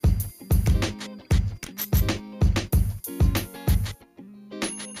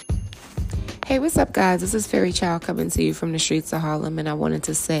Hey, what's up, guys? This is Fairy Child coming to you from the streets of Harlem, and I wanted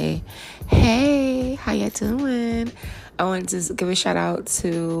to say, hey, how you doing? I wanted to give a shout out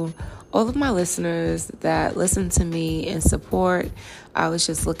to all of my listeners that listen to me and support. I was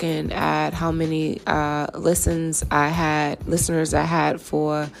just looking at how many listeners I had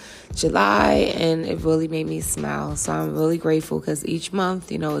for July, and it really made me smile. So I'm really grateful because each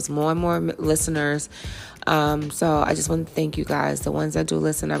month, it's more and more listeners. So I just want to thank you guys. The ones that do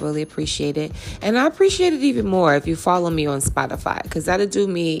listen, I really appreciate it. And I appreciate it even more if you follow me on Spotify, because that'll do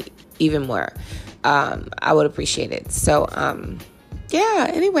me even more. I would appreciate it. So,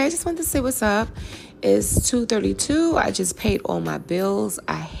 anyway, I just wanted to say what's up. It's 2:32. I just paid all my bills.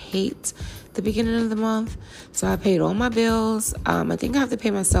 I hate the beginning of the month. So I paid all my bills. I think I have to pay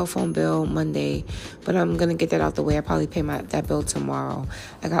my cell phone bill Monday, but I'm going to get that out the way. I'll probably pay that bill tomorrow.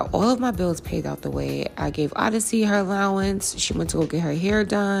 I got all of my bills paid out the way. I gave Odyssey her allowance. She went to go get her hair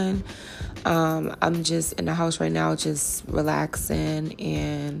done. I'm just in the house right now, just relaxing,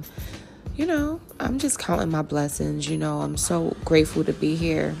 and I'm just counting my blessings. I'm so grateful to be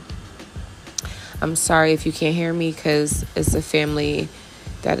here. I'm sorry if you can't hear me because it's a family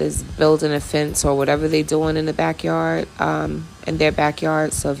that is building a fence or whatever they're doing in the backyard, in their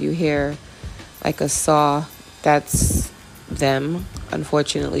backyard. So if you hear like a saw, that's them,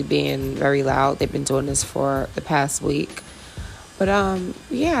 unfortunately, being very loud. They've been doing this for the past week. But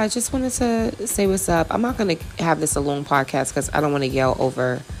I just wanted to say what's up. I'm not going to have this a long podcast because I don't want to yell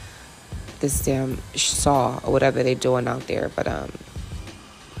over this damn saw or whatever they're doing out there. But I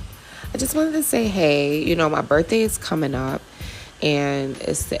just wanted to say, hey, my birthday is coming up. And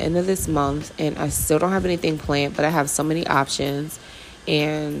it's the end of this month, and I still don't have anything planned, but I have so many options,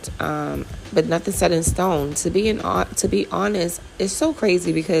 and but nothing set in stone. To be honest, it's so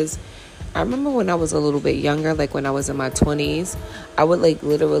crazy because I remember when I was a little bit younger, like when I was in my 20s, I would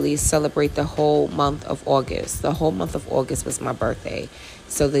literally celebrate the whole month of August. The whole month of August was my birthday.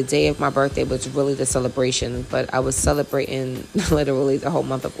 So the day of my birthday was really the celebration, but I was celebrating literally the whole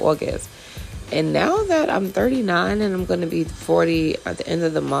month of August. And now that I'm 39 and I'm going to be 40 at the end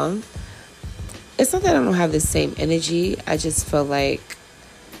of the month, it's not that I don't have the same energy. I just feel like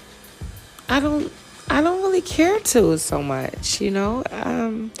I don't really care to so much,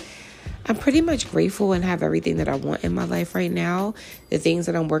 I'm pretty much grateful and have everything that I want in my life right now. The things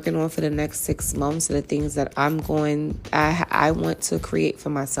that I'm working on for the next 6 months are the things that I want to create for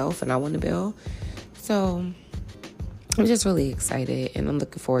myself and I want to build. So I'm just really excited, and I'm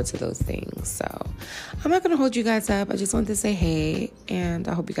looking forward to those things. So I'm not going to hold you guys up. I just wanted to say hey, and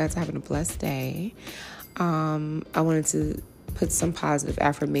I hope you guys are having a blessed day. I wanted to put some positive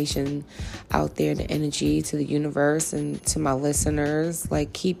affirmation out there, the energy to the universe and to my listeners.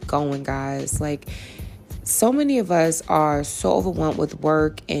 Keep going, guys. So many of us are so overwhelmed with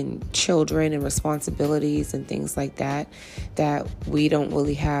work and children and responsibilities and things like that we don't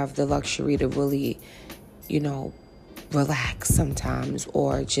really have the luxury to really, relax sometimes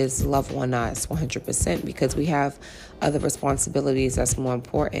or just love on us 100% because we have other responsibilities that's more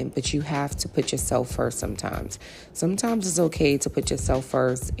important. But you have to put yourself first sometimes. Sometimes it's okay to put yourself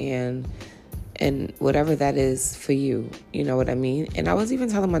first and whatever that is for you. You know what I mean? And I was even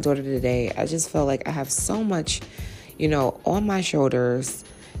telling my daughter today, I just felt like I have so much, on my shoulders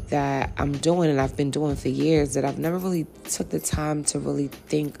that I'm doing and I've been doing for years that I've never really took the time to really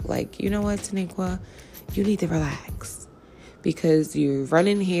think you know what, Taniqua, you need to relax. Because you're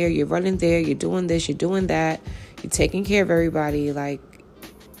running here, you're running there, you're doing this, you're doing that, you're taking care of everybody.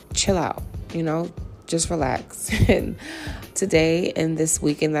 Chill out, just relax. And today and this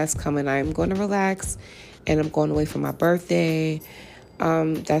weekend that's coming, I'm going to relax, and I'm going away for my birthday.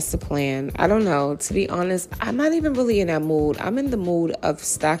 That's the plan. I don't know. To be honest, I'm not even really in that mood. I'm in the mood of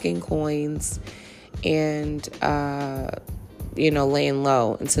stacking coins and, laying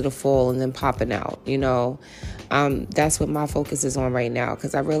low into the fall and then popping out, That's what my focus is on right now,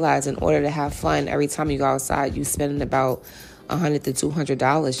 because I realize in order to have fun, every time you go outside, you spending about $100 to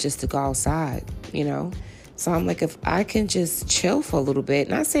 $200 just to go outside, So I'm like, if I can just chill for a little bit,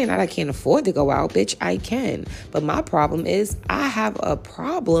 not saying that I can't afford to go out, bitch, I can. But my problem is I have a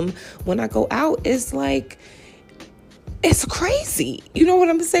problem when I go out. It's it's crazy. You know what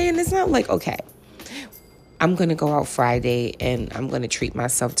I'm saying? It's not okay, I'm going to go out Friday and I'm going to treat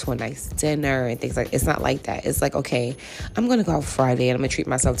myself to a nice dinner and things it's not like that. It's okay, I'm going to go out Friday and I'm going to treat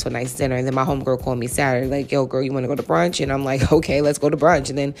myself to a nice dinner. And then my homegirl called me Saturday, yo, girl, you want to go to brunch? And I'm like, okay, let's go to brunch.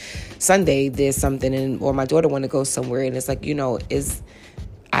 And then Sunday there's something or my daughter want to go somewhere. And it's it's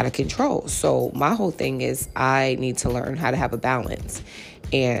out of control. So my whole thing is I need to learn how to have a balance.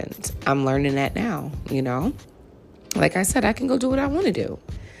 And I'm learning that now, Like I said, I can go do what I want to do.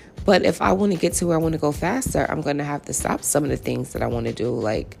 But if I want to get to where I want to go faster, I'm going to have to stop some of the things that I want to do.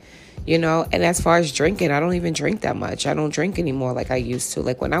 Like, and as far as drinking, I don't even drink that much. I don't drink anymore like I used to.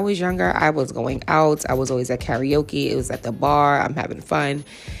 Like when I was younger, I was going out. I was always at karaoke. It was at the bar. I'm having fun.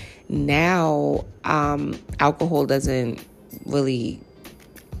 Now, alcohol doesn't really,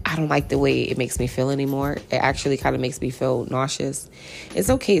 I don't like the way it makes me feel anymore. It actually kind of makes me feel nauseous. It's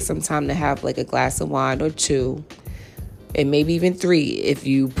okay sometime to have like a glass of wine or two, and maybe even 3 if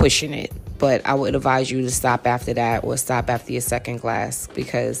you pushing it. But I would advise you to stop after that or stop after your second glass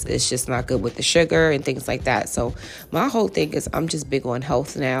because it's just not good with the sugar and things like that. So my whole thing is I'm just big on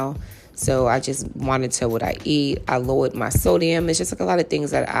health now. So I just monitor what I eat. I lowered my sodium. It's just like a lot of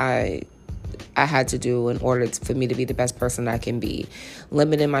things that I had to do in order for me to be the best person I can be.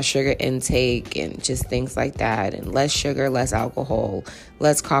 Limiting my sugar intake and just things like that. And less sugar, less alcohol,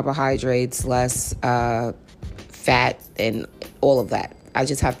 less carbohydrates, less fat, and all of that. I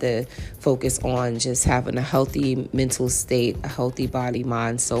just have to focus on just having a healthy mental state, a healthy body,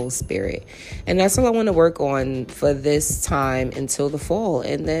 mind, soul, spirit. And that's all I want to work on for this time until the fall.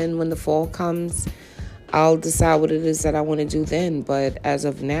 And then when the fall comes, I'll decide what it is that I want to do then. But as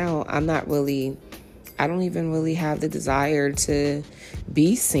of now, I don't even really have the desire to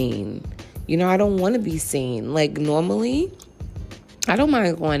be seen. I don't want to be seen. Like normally, I don't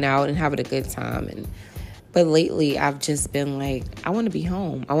mind going out and having a good time. But lately, I've just been like, I want to be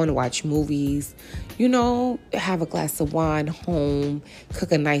home. I want to watch movies, have a glass of wine home,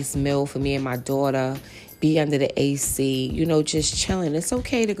 cook a nice meal for me and my daughter, be under the AC, just chilling. It's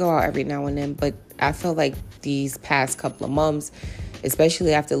okay to go out every now and then, but I feel like these past couple of months,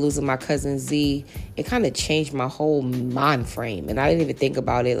 especially after losing my cousin Z, it kind of changed my whole mind frame. And I didn't even think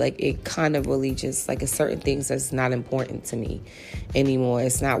about it. Like, it kind of really just, like, it's certain things that's not important to me anymore.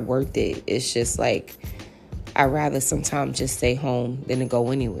 It's not worth it. It's just like, I'd rather sometimes just stay home than to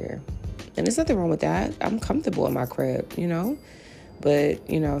go anywhere. And there's nothing wrong with that. I'm comfortable in my crib, But,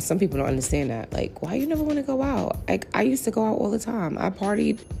 some people don't understand that. Like, why you never want to go out? Like, I used to go out all the time. I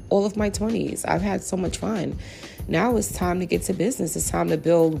partied all of my 20s. I've had so much fun. Now it's time to get to business. It's time to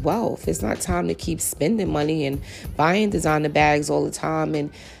build wealth. It's not time to keep spending money and buying designer bags all the time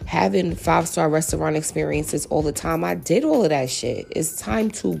and having 5-star restaurant experiences all the time. I did all of that shit. It's time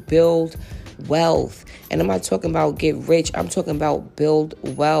to build wealth. And I'm not talking about get rich. I'm talking about build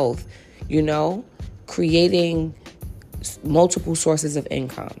wealth, creating multiple sources of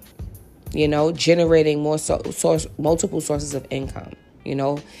income, generating multiple sources of income,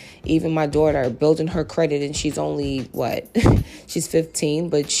 even my daughter building her credit, and she's only she's 15,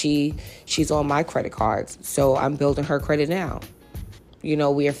 but she's on my credit cards. So I'm building her credit now.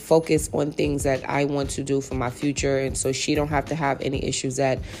 We are focused on things that I want to do for my future. And so she don't have to have any issues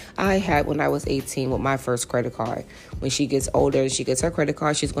that I had when I was 18 with my first credit card. When she gets older and she gets her credit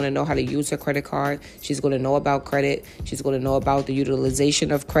card, she's going to know how to use her credit card. She's going to know about credit. She's going to know about the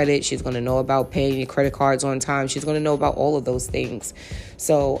utilization of credit. She's going to know about paying your credit cards on time. She's going to know about all of those things.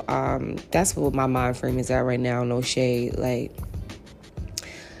 So that's what my mind frame is at right now. No shade. Like,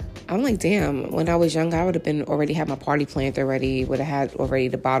 I'm like, damn, when I was younger, I would have already had my party planned already, would have had already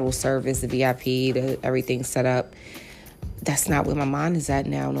the bottle service, the VIP, everything set up. That's not where my mind is at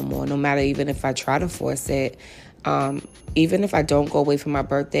now no more. No matter, even if I try to force it, even if I don't go away for my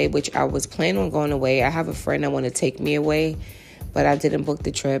birthday, which I was planning on going away. I have a friend that want to take me away, but I didn't book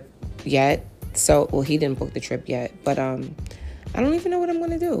the trip yet. He didn't book the trip yet, but I don't even know what I'm going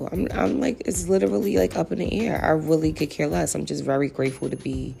to do. I'm like, it's literally like up in the air. I really could care less. I'm just very grateful to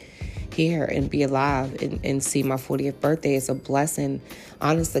be here and be alive and see my 40th birthday. It's a blessing.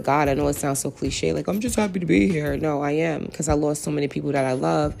 Honest to God, I know it sounds so cliche. Like, I'm just happy to be here. No, I am, because I lost so many people that I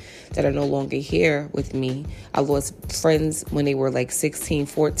love that are no longer here with me. I lost friends when they were like 16,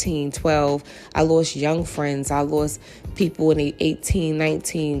 14, 12. I lost young friends. I lost people when they 18,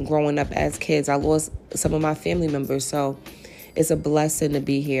 19, growing up as kids. I lost some of my family members. So it's a blessing to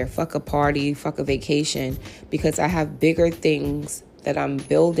be here. Fuck a party, fuck a vacation, because I have bigger things that I'm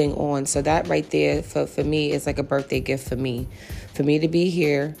building on. So that right there for me is like a birthday gift for me. For me to be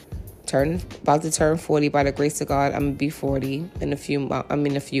here, about to turn 40 by the grace of God. I'm gonna be 40 in a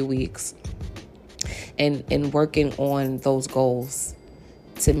few weeks. And working on those goals.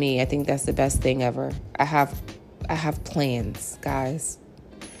 To me, I think that's the best thing ever. I have plans, guys.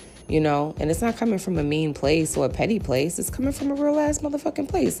 And it's not coming from a mean place or a petty place. It's coming from a real ass motherfucking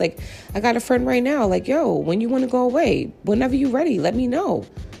place. Like, I got a friend right now, like, yo, when you want to go away, whenever you ready, let me know.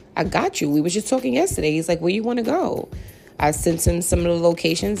 I got you. We was just talking yesterday. He's like, where you want to go? I sent him some of the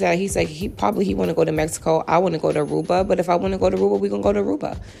locations that he's like, he want to go to Mexico. I want to go to Aruba. But if I want to go to Aruba, we're going to go to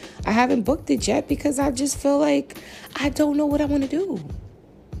Aruba. I haven't booked it yet because I just feel like I don't know what I want to do.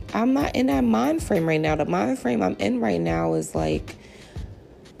 I'm not in that mind frame right now. The mind frame I'm in right now is like,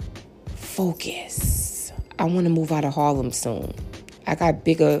 focus. I want to move out of Harlem soon. I got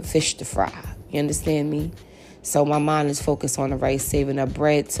bigger fish to fry. You understand me? So my mind is focused on the right, saving up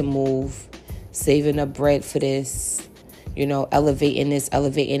bread to move, saving up bread for this, elevating this,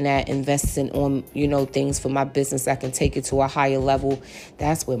 elevating that, investing on, things for my business that can take it to a higher level.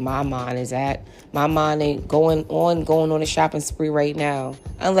 That's where my mind is at. My mind ain't going on a shopping spree right now.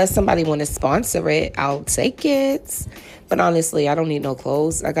 Unless somebody want to sponsor it, I'll take it. But honestly, I don't need no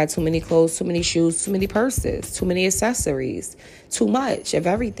clothes. I got too many clothes, too many shoes, too many purses, too many accessories, too much of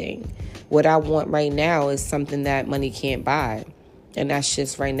everything. What I want right now is something that money can't buy. And that's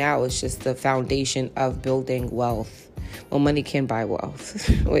just right now, it's just the foundation of building wealth. Well, money can buy wealth.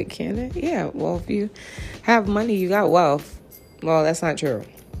 Wait, can it? Yeah, well, if you have money, you got wealth. Well, that's not true.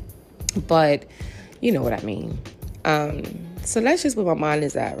 But you know what I mean. So that's just where my mind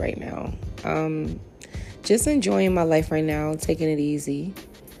is at right now. Just enjoying my life right now, taking it easy.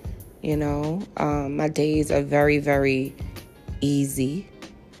 My days are very, very easy.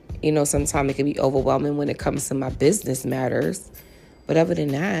 Sometimes it can be overwhelming when it comes to my business matters. But other than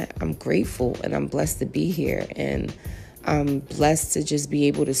that, I'm grateful and I'm blessed to be here. And I'm blessed to just be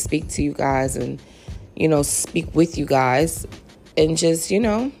able to speak to you guys and, speak with you guys. And just,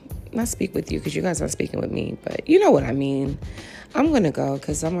 not speak with you because you guys aren't speaking with me. But you know what I mean. I'm going to go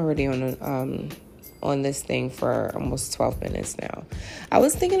because I'm already on this thing for almost 12 minutes now. I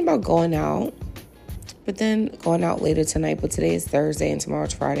was thinking about going out, but then going out later tonight. But today is Thursday and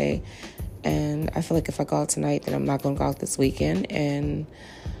tomorrow's Friday. And I feel like if I go out tonight, then I'm not going to go out this weekend. And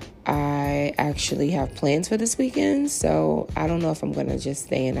I actually have plans for this weekend. So I don't know if I'm going to just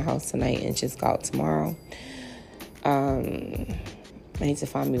stay in the house tonight and just go out tomorrow. I need to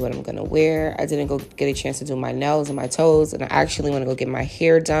find me what I'm going to wear. I didn't go get a chance to do my nails and my toes. And I actually want to go get my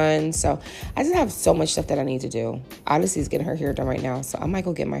hair done. So I just have so much stuff that I need to do. Odyssey's getting her hair done right now. So I might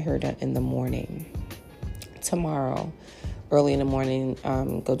go get my hair done in the morning. Tomorrow. Early in the morning,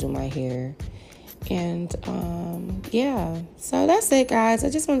 go do my hair. And, so that's it, guys. I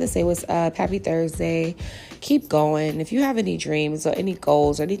just wanted to say what's up. Happy Thursday. Keep going. If you have any dreams or any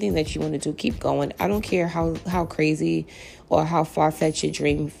goals or anything that you want to do, keep going. I don't care how crazy or how far-fetched your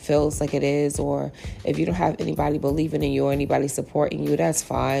dream feels like it is, or if you don't have anybody believing in you or anybody supporting you, that's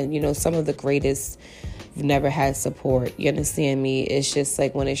fine. Some of the greatest never had support. You understand me? It's just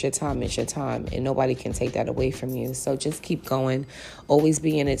like when it's your time, and nobody can take that away from you. So just keep going. Always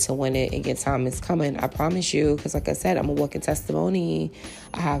be in it to win it, and your time is coming. I promise you, because like I said, I'm a walking testimony.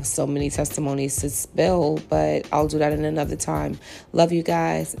 I have so many testimonies to spill, but I'll do that in another time. Love you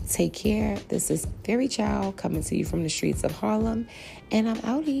guys. Take care. This is Fairy Child coming to you from the streets of Harlem, and I'm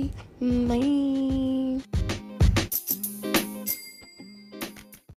outie. Bye.